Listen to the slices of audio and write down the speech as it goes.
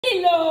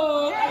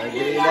Agililo.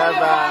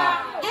 Agilaba.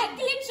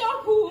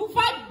 Aglichoku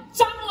fa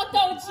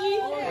jamotochi.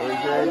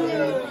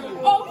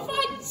 O fa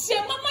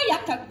Mama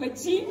Yakagbe.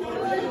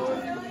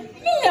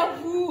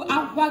 Milevu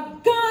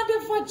avagade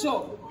for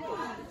job.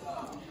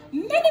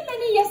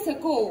 Many years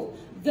ago,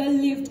 there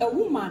lived a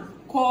woman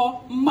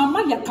called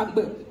Mama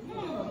Yakagbe.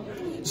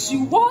 She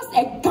was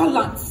a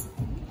gallant,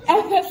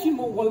 ever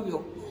female warrior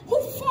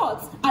who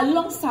fought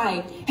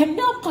alongside her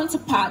male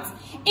counterparts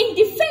in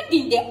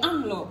defending the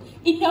Anlo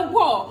in a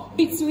war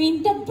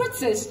between the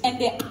British and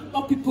the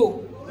Anlo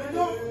people.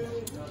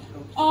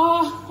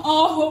 All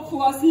hope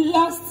was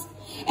lost,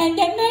 and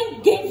the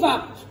men gave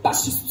up, but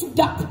she stood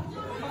up.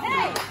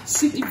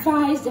 She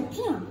devised a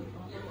plan.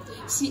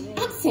 She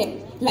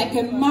acted like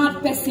a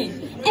mad person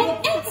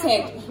and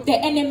entered the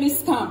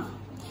enemy's camp.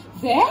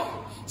 There,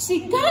 she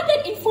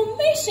gathered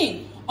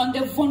information on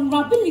the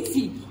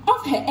vulnerability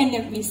of her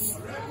enemies.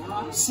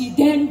 She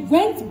then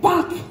went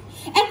back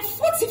and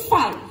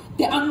fortified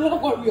the Anlo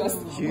warriors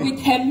with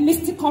her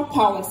mystical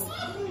powers,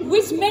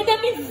 which made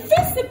them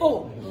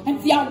invisible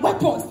and their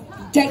weapons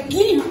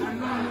deadly.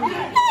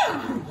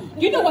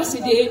 You know what she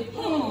did?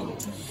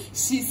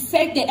 She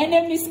set the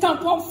enemy's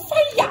camp on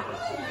fire.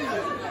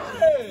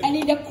 And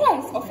in the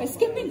quest of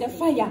escaping the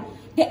fire,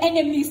 the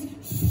enemies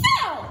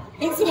fell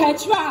into her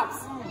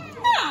traps.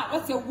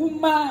 What a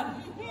woman.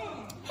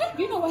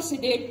 You know what she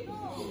did?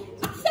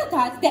 After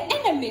that, the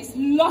enemies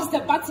lost the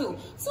battle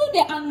to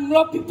the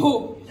Anlo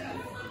people.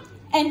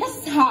 And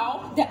that's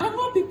how the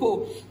Anlo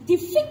people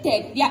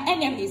defeated their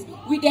enemies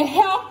with the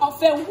help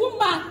of a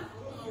woman.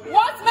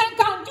 What men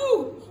can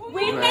do,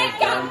 women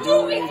can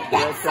do it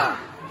better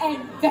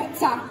and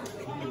better.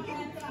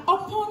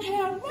 Upon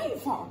her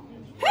arrival,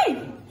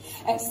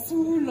 a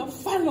stool of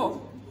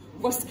Selorm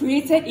was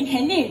created in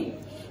her name,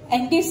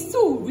 and this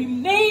stool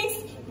remains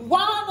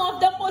one of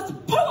the most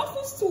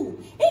powerful stools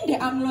in the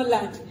Anlo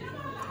land.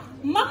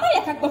 Mama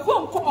Yakagbe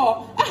phone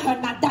call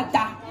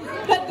nadada,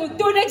 but the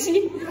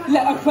donaji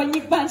la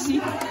afani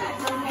banji.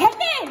 Her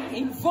name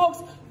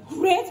invokes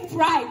great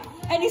pride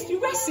and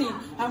inspiration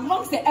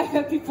amongst the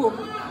Efe people.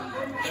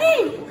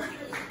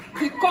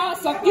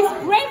 Because of this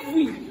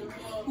bravery,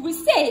 we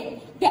say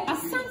the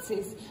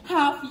Asantes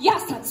have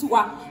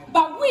Yasatua,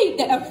 but we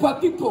the Efe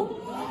people,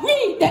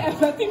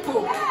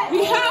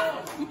 we have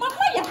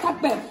Mama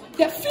Yakagbe,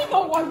 the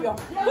female warrior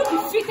who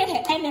defeated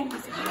her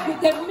enemies with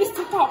the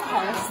mystical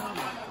powers.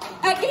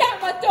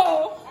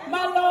 Aglamato,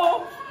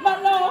 Malo,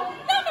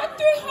 number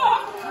 3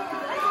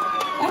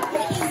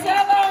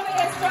 Selorm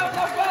is from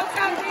the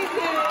Volta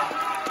Region,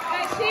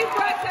 and she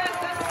brought us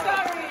the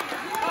story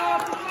of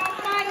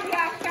Mama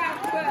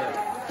Yakagbe.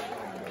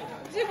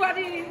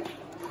 Everybody,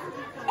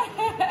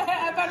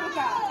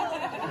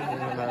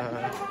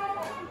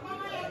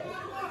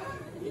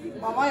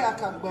 Mama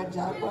Yakagbe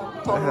Jagba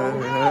Toro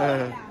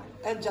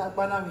and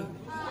Jagbanami.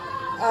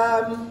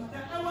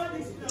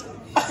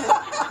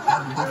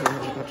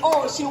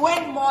 Oh, she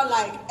went more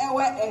like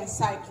our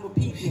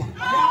encyclopedia.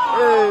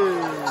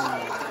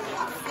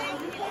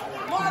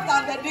 More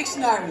than the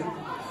dictionary.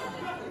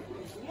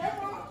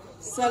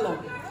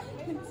 Selorm,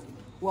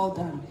 well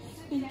done.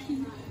 Thank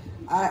you.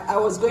 I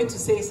was going to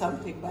say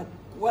something, but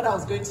what I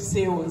was going to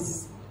say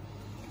was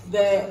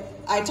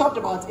I talked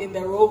about in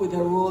the role with the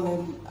role,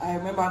 and I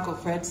remember Uncle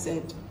Fred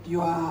said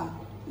you are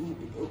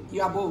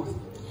both,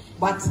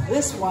 but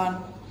this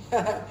one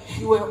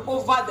you were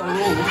over the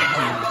role.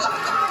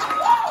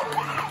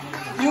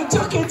 You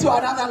took it to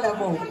another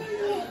level.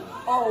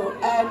 Oh,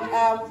 and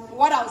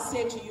what I'll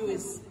say to you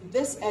is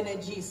this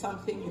energy is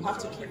something you have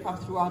to keep up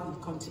throughout the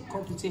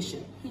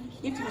competition.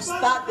 If you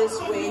start this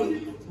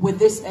way with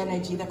this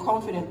energy, the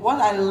confidence,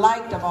 what I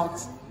liked about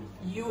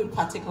you in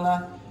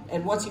particular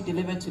and what you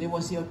delivered today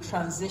was your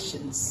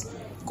transitions,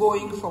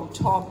 going from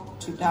top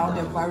to down,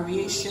 the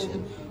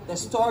variation, the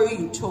story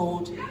you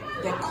told,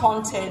 the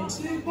content.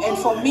 And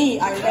for me,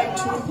 I learned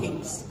 2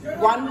 things.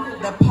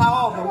 1, the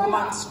power of a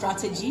woman's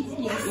strategy,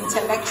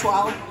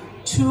 intellectual.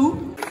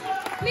 2,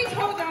 please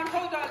hold on.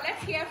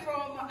 Let's hear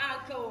from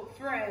Uncle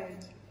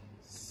Fred.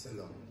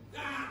 Selorm,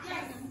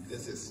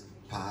 this is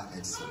par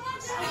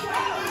excellence.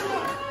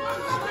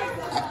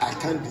 I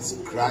can't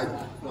describe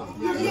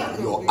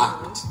your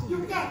act.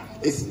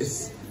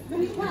 It's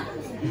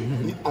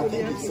I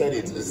think you said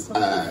it,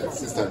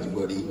 Sister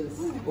Djibodi,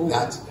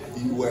 that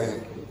you were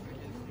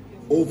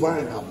over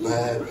and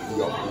above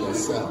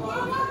yourself.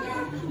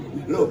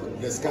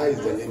 Look, the sky is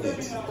the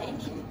limit.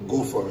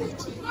 Go for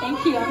it.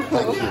 Thank you,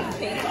 Uncle. Thank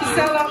you.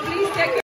 Selorm, please take